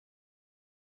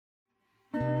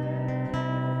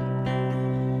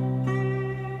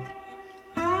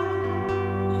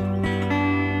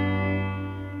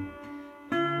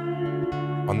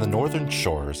northern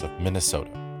shores of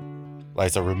Minnesota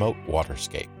lies a remote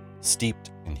waterscape steeped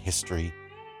in history,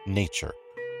 nature,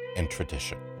 and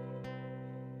tradition.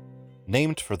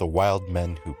 Named for the wild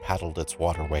men who paddled its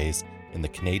waterways in the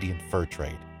Canadian fur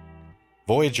trade,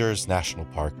 Voyageurs National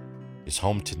Park is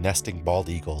home to nesting bald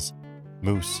eagles,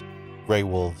 moose, gray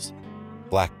wolves,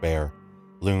 black bear,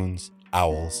 loons,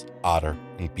 owls, otter,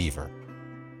 and beaver.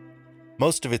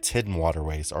 Most of its hidden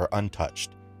waterways are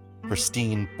untouched,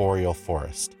 pristine boreal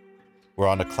forest, where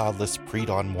on a cloudless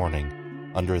pre-dawn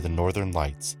morning under the northern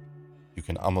lights, you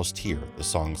can almost hear the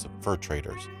songs of fur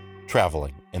traders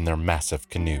traveling in their massive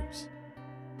canoes.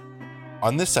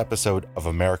 On this episode of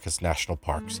America's National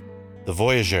Parks, the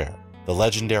Voyageurs, the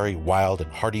legendary wild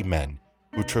and hardy men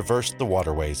who traversed the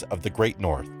waterways of the Great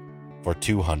North for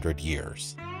 200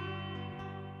 years.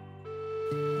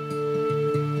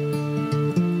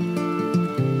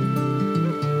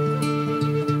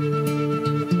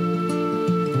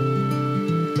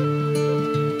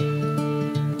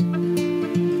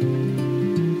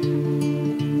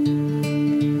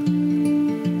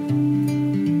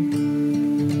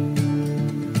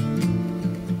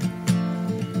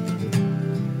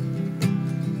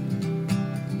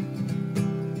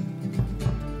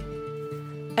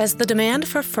 As the demand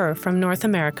for fur from North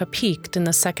America peaked in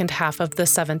the second half of the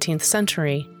 17th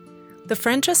century, the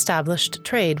French established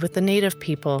trade with the native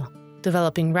people,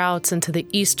 developing routes into the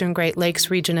eastern Great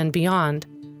Lakes region and beyond.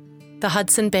 The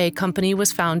Hudson Bay Company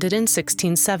was founded in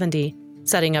 1670,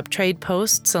 setting up trade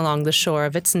posts along the shore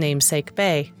of its namesake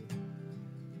bay.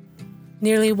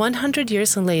 Nearly 100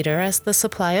 years later, as the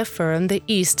supply of fur in the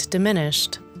east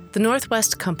diminished, the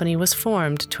Northwest Company was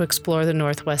formed to explore the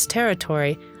Northwest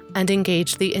Territory and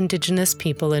engage the indigenous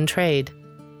people in trade.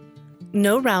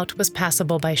 No route was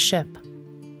passable by ship.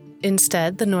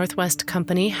 Instead, the Northwest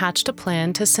Company hatched a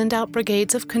plan to send out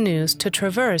brigades of canoes to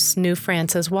traverse New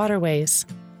France's waterways.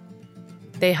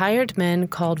 They hired men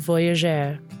called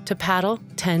voyageurs to paddle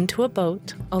 10 to a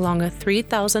boat along a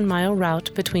 3,000-mile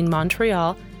route between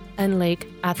Montreal and Lake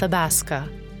Athabasca.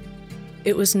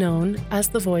 It was known as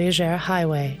the Voyageur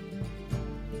Highway.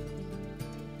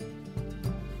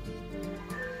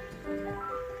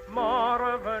 Mon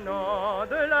revenant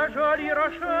de la jolie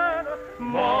Rochelle,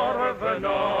 mon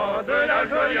revenant de la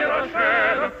jolie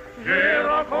Rochelle, j'ai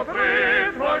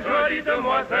rencontré trois jolies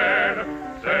demoiselles.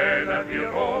 C'est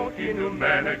l'aviron qui nous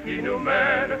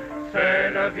mène,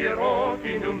 c'est l'aviron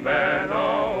qui nous mène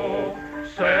en haut.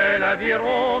 C'est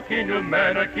l'aviron qui nous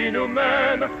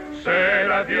mène, c'est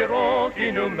l'aviron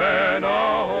qui nous mène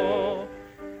en haut.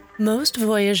 Most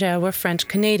voyageurs were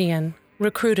French-Canadian,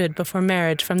 recruited before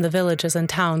marriage from the villages and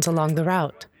towns along the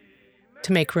route.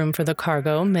 To make room for the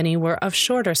cargo, many were of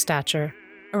shorter stature,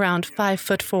 around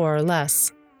 5'4" or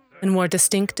less, and wore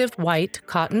distinctive white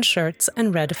cotton shirts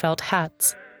and red felt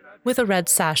hats, with a red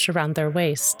sash around their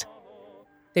waist.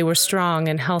 They were strong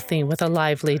and healthy with a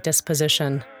lively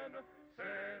disposition.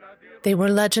 They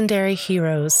were legendary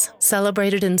heroes,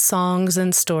 celebrated in songs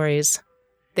and stories.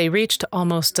 They reached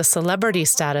almost a celebrity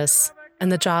status,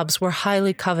 and the jobs were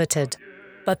highly coveted.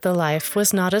 But the life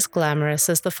was not as glamorous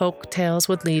as the folk tales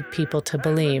would lead people to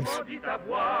believe.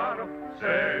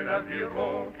 C'est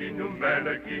l'aviron qui nous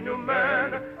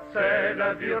mène, c'est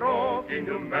l'aviron qui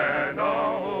nous mène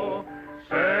en haut.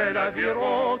 C'est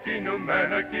l'aviron qui nous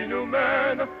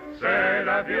mène, c'est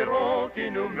l'aviron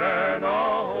qui nous mène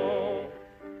en haut.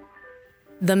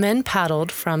 The men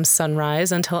paddled from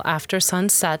sunrise until after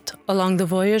sunset along the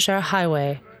Voyageur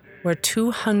Highway, where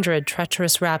 200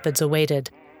 treacherous rapids awaited,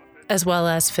 as well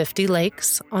as 50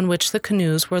 lakes on which the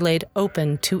canoes were laid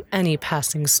open to any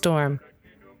passing storm.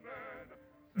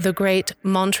 The great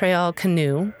Montreal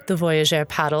canoe the Voyageur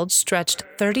paddled stretched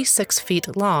 36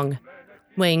 feet long.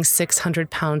 Weighing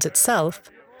 600 pounds itself,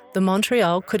 the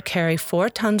Montreal could carry 4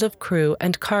 tons of crew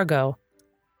and cargo.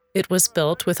 It was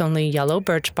built with only yellow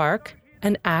birch bark,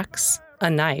 an axe, a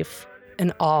knife,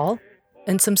 an awl,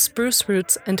 and some spruce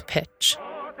roots and pitch.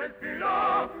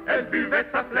 Elle buvait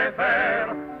sa plaie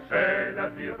vert. C'est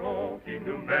l'aviron qui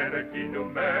nous mène,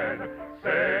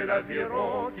 c'est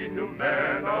l'aviron qui nous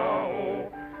mène en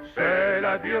haut. C'est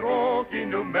l'aviron qui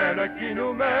nous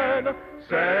mène,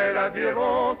 c'est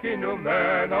l'aviron qui nous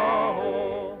mène en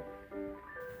haut.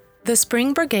 The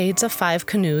spring brigades of 5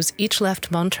 canoes each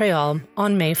left Montreal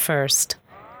on May 1st.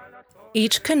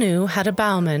 Each canoe had a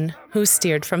bowman who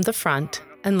steered from the front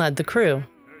and led the crew,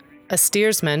 a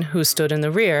steersman who stood in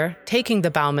the rear, taking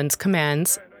the bowman's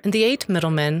commands, and the 8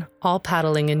 middlemen, all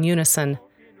paddling in unison.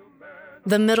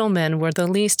 The middlemen were the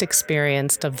least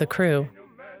experienced of the crew.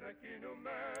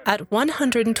 At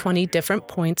 120 different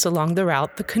points along the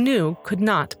route, the canoe could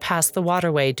not pass the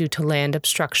waterway due to land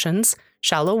obstructions,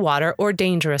 shallow water, or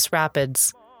dangerous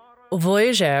rapids.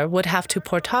 Voyageurs would have to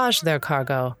portage their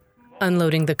cargo,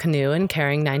 unloading the canoe and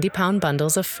carrying 90-pound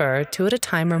bundles of fur 2 at a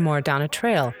time or more down a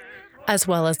trail, as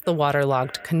well as the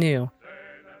waterlogged canoe.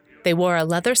 They wore a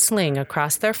leather sling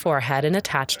across their forehead and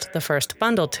attached the first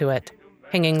bundle to it,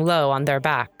 hanging low on their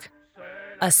back.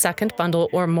 A second bundle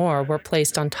or more were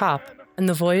placed on top, and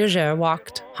the voyageur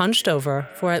walked hunched over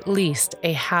for at least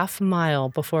a half-mile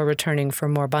before returning for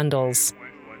more bundles.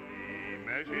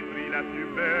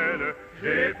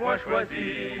 J'ai point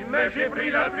choisi, mais j'ai pris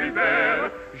la plus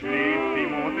belle. Je l'ai pris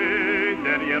monter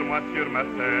derrière moi sur ma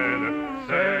selle.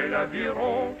 C'est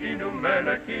l'aviron qui nous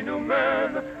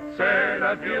mène. C'est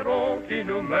l'aviron qui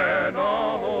nous mène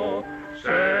en haut.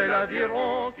 C'est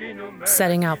l'aviron qui nous mène.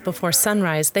 Setting out before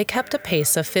sunrise, they kept a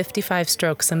pace of 55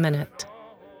 strokes a minute.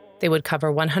 They would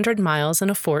cover 100 miles in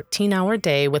a 14-hour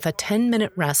day with a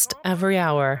 10-minute rest every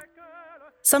hour.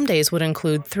 Some days would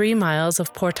include 3 miles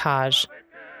of portage.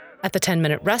 At the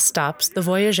 10-minute rest stops, the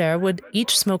voyageurs would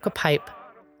each smoke a pipe.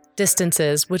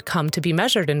 Distances would come to be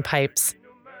measured in pipes.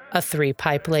 A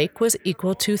 3-pipe lake was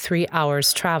equal to 3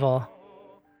 hours' travel.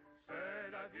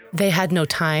 They had no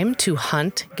time to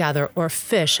hunt, gather, or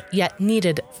fish, yet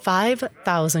needed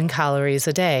 5,000 calories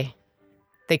a day.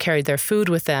 They carried their food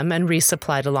with them and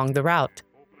resupplied along the route.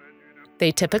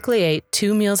 They typically ate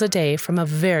 2 meals a day from a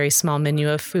very small menu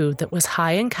of food that was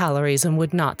high in calories and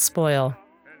would not spoil.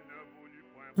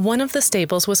 One of the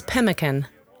staples was pemmican,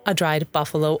 a dried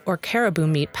buffalo or caribou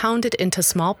meat pounded into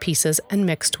small pieces and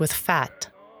mixed with fat.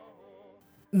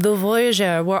 The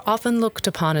voyageurs were often looked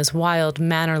upon as wild,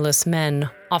 mannerless men,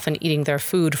 often eating their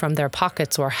food from their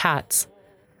pockets or hats.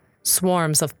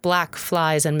 Swarms of black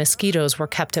flies and mosquitoes were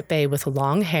kept at bay with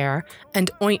long hair and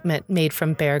ointment made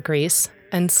from bear grease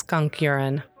and skunk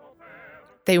urine.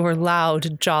 They were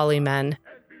loud, jolly men.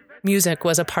 Music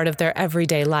was a part of their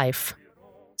everyday life.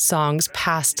 Songs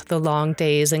passed the long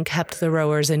days and kept the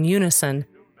rowers in unison.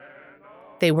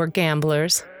 They were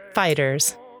gamblers,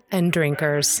 fighters, and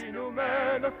drinkers.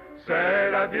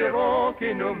 C'est l'aviron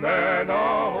qui nous mène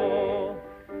en haut.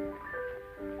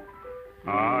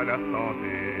 À la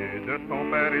santé de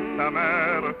son père et de sa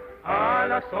mère. À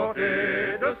la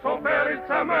santé de son père et de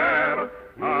sa mère.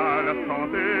 À la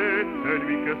santé de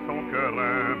celui que son cœur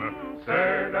aime.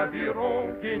 C'est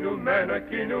l'aviron qui nous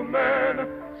mène.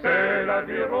 C'est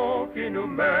l'aviron qui nous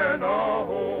mène en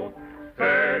haut.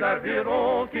 C'est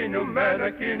l'aviron qui nous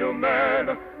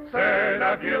mène. C'est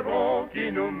l'aviron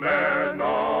qui nous mène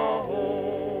en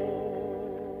haut.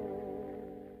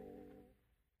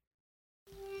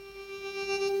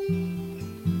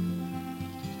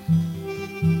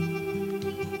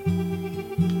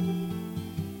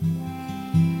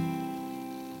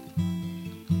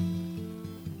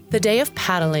 The day of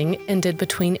paddling ended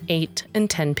between 8 and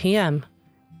 10 p.m.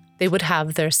 They would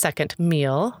have their second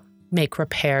meal, make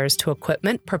repairs to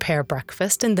equipment, prepare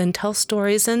breakfast, and then tell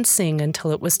stories and sing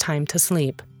until it was time to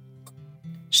sleep.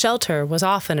 Shelter was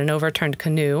often an overturned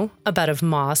canoe, a bed of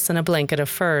moss, and a blanket of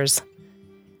furs.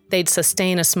 They'd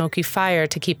sustain a smoky fire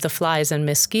to keep the flies and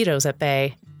mosquitoes at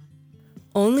bay.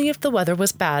 Only if the weather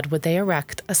was bad would they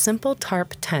erect a simple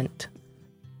tarp tent.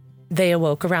 They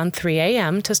awoke around 3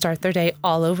 a.m. to start their day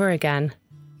all over again,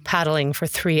 paddling for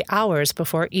 3 hours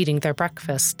before eating their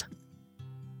breakfast.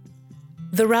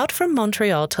 The route from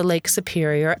Montreal to Lake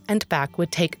Superior and back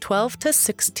would take 12 to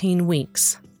 16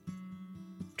 weeks.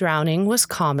 Drowning was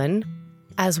common,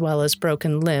 as well as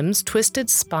broken limbs, twisted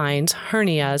spines,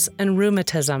 hernias, and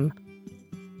rheumatism.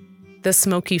 The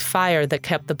smoky fire that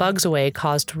kept the bugs away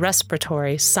caused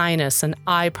respiratory, sinus, and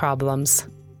eye problems.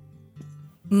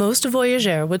 Most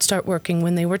voyageurs would start working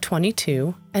when they were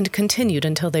 22 and continued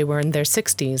until they were in their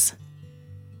 60s.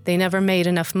 They never made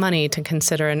enough money to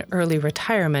consider an early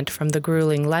retirement from the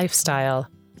grueling lifestyle.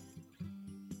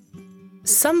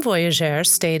 Some voyageurs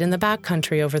stayed in the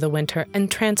backcountry over the winter and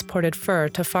transported fur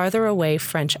to farther away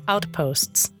French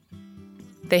outposts.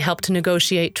 They helped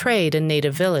negotiate trade in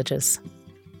native villages.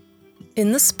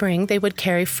 In the spring, they would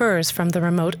carry furs from the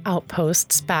remote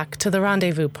outposts back to the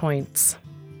rendezvous points.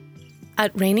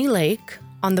 At Rainy Lake,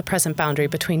 on the present boundary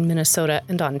between Minnesota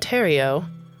and Ontario,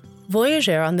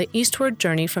 voyageurs on the eastward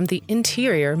journey from the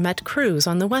interior met crews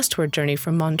on the westward journey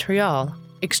from Montreal,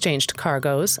 exchanged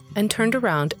cargoes, and turned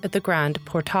around at the Grand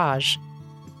Portage.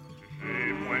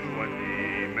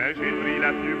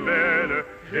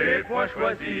 J'ai point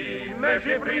choisi, mais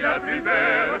j'ai pris la plus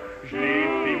belle. Je l'ai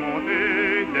pris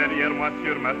monter derrière moi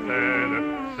sur ma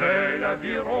selle. C'est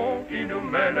l'aviron qui nous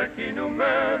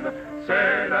mène.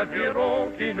 C'est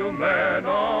l'aviron qui nous mène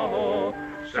en haut.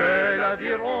 C'est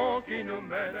l'aviron qui nous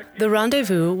mène. The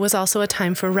rendezvous was also a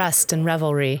time for rest and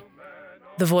revelry.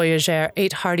 The voyageurs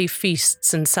ate hearty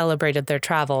feasts and celebrated their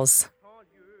travels.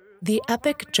 The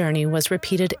epic journey was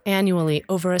repeated annually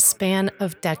over a span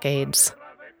of decades,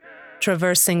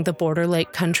 traversing the border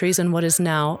lake countries in what is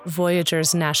now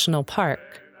Voyageurs National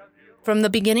Park. From the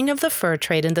beginning of the fur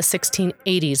trade in the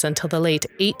 1680s until the late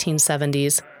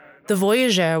 1870s, the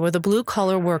voyageurs were the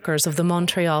blue-collar workers of the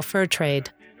Montreal fur trade.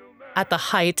 At the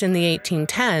height in the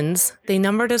 1810s, they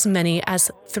numbered as many as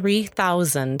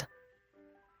 3,000.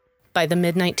 By the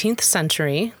mid-19th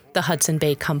century, the Hudson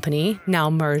Bay Company, now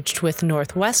merged with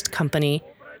Northwest Company,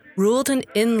 ruled an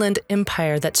inland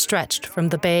empire that stretched from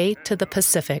the Bay to the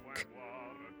Pacific.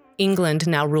 England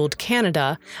now ruled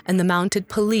Canada, and the mounted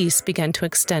police began to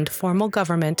extend formal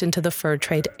government into the fur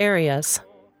trade areas.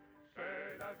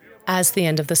 As the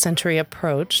end of the century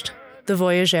approached, the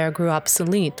voyageurs grew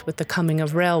obsolete with the coming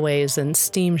of railways and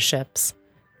steamships.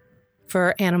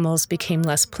 Fur animals became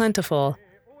less plentiful,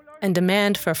 and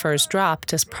demand for furs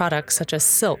dropped as products such as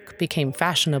silk became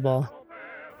fashionable.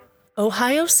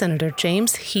 Ohio Senator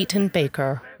James Heaton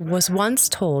Baker was once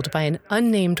told by an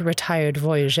unnamed retired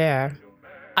voyageur,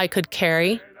 "I could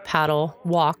carry, paddle,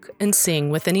 walk, and sing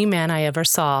with any man I ever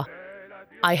saw.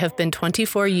 I have been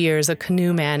 24 years a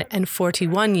canoeman and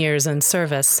 41 years in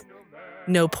service.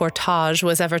 No portage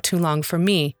was ever too long for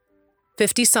me.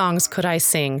 50 songs could I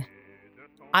sing.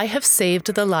 I have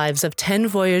saved the lives of 10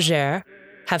 voyageurs,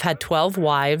 have had 12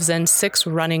 wives and 6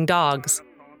 running dogs.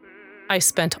 I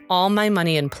spent all my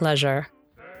money in pleasure.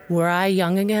 Were I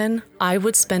young again, I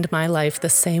would spend my life the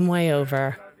same way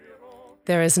over.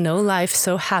 There is no life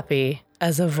so happy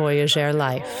as a voyageur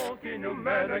life."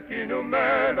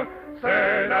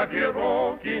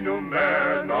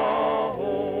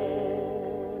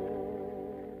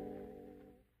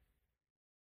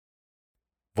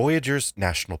 Voyageurs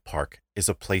National Park is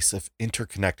a place of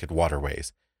interconnected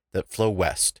waterways that flow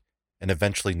west and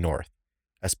eventually north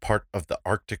as part of the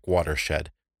Arctic watershed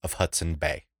of Hudson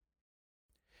Bay.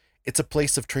 It's a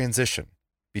place of transition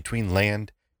between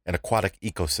land and aquatic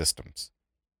ecosystems,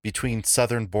 between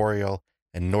southern boreal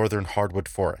and northern hardwood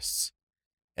forests,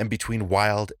 and between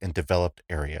wild and developed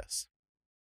areas.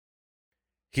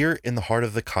 Here in the heart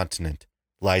of the continent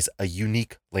lies a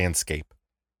unique landscape,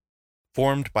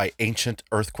 formed by ancient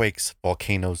earthquakes,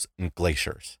 volcanoes, and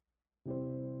glaciers.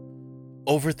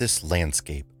 Over this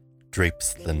landscape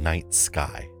drapes the night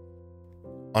sky.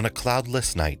 On a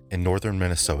cloudless night in northern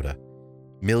Minnesota,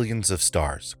 millions of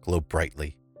stars glow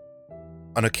brightly.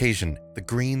 On occasion, the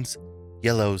greens,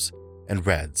 yellows, and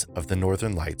reds of the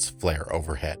northern lights flare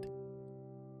overhead.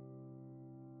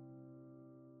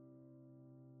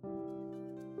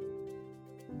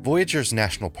 Voyageurs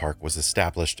National Park was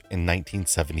established in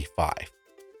 1975,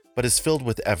 but is filled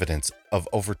with evidence of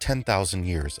over 10,000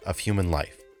 years of human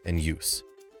life and use.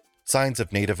 Signs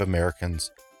of Native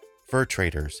Americans, fur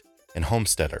traders, and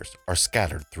homesteaders are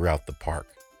scattered throughout the park.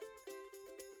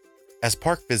 As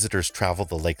park visitors travel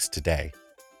the lakes today,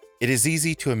 it is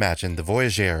easy to imagine the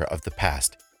voyageurs of the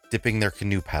past dipping their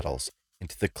canoe paddles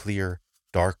into the clear,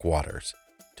 dark waters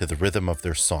to the rhythm of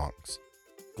their songs,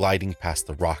 gliding past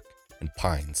the rock and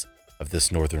pines of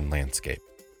this northern landscape.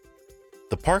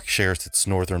 The park shares its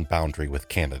northern boundary with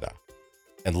Canada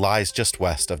and lies just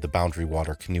west of the Boundary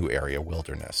Water Canoe Area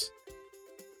Wilderness.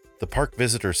 The park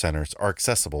visitor centers are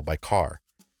accessible by car,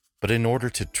 but in order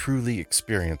to truly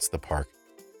experience the park,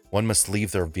 one must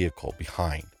leave their vehicle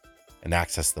behind and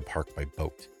access the park by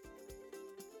boat.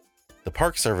 The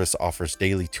Park Service offers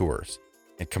daily tours,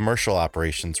 and commercial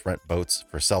operations rent boats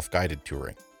for self-guided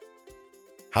touring.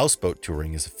 Houseboat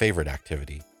touring is a favorite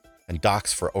activity, and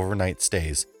docks for overnight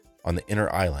stays on the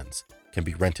inner islands can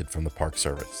be rented from the Park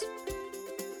Service.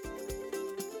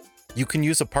 You can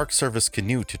use a Park Service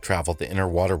canoe to travel the inner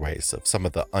waterways of some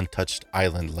of the untouched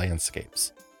island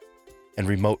landscapes, and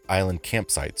remote island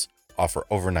campsites offer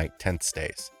overnight tent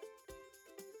stays.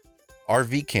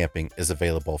 RV camping is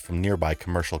available from nearby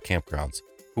commercial campgrounds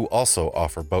who also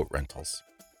offer boat rentals.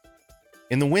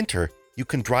 In the winter, you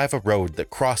can drive a road that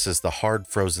crosses the hard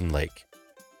frozen lake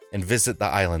and visit the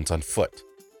islands on foot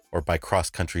or by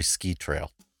cross-country ski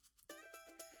trail.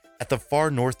 At the far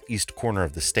northeast corner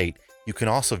of the state, you can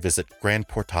also visit Grand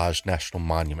Portage National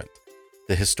Monument,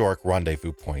 the historic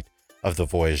rendezvous point of the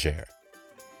voyageurs.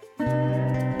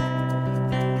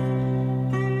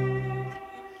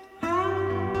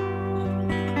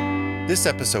 This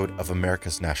episode of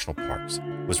America's National Parks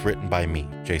was written by me,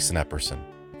 Jason Epperson,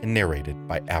 and narrated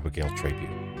by Abigail Trabue.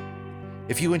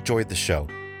 If you enjoyed the show,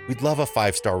 we'd love a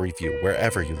 5-star review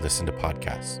wherever you listen to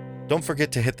podcasts. Don't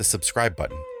forget to hit the subscribe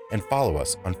button and follow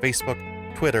us on Facebook,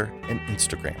 Twitter, and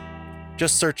Instagram.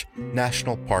 Just search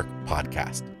National Park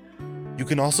Podcast. You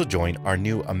can also join our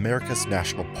new America's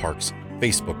National Parks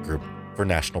Facebook group for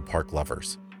national park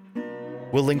lovers.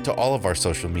 We'll link to all of our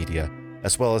social media,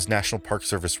 as well as National Park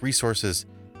Service resources,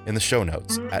 in the show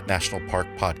notes at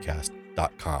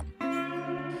nationalparkpodcast.com.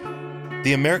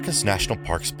 The America's National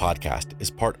Parks podcast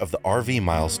is part of the RV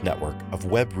Miles network of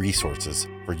web resources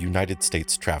for United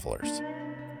States travelers.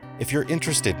 If you're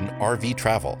interested in RV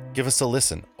travel, give us a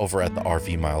listen over at the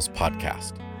RV Miles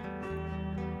podcast.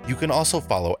 You can also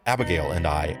follow Abigail and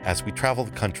I as we travel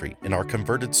the country in our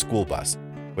converted school bus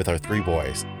with our 3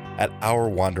 boys at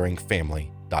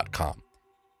OurWanderingFamily.com.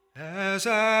 As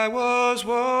I was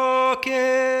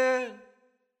walking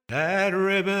that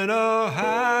ribbon of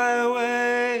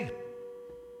highway,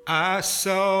 I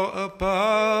saw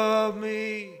above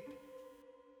me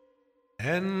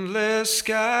endless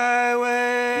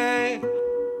skyway.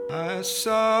 I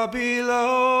saw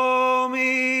below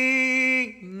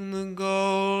me the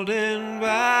Golden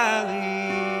Valley.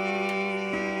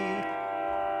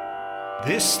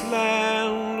 This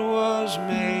land was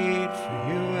made for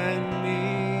you and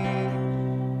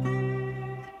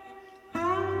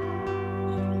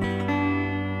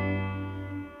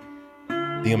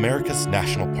me. The America's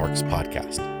National Parks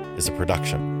podcast is a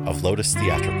production of Lotus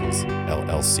Theatricals,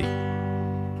 LLC.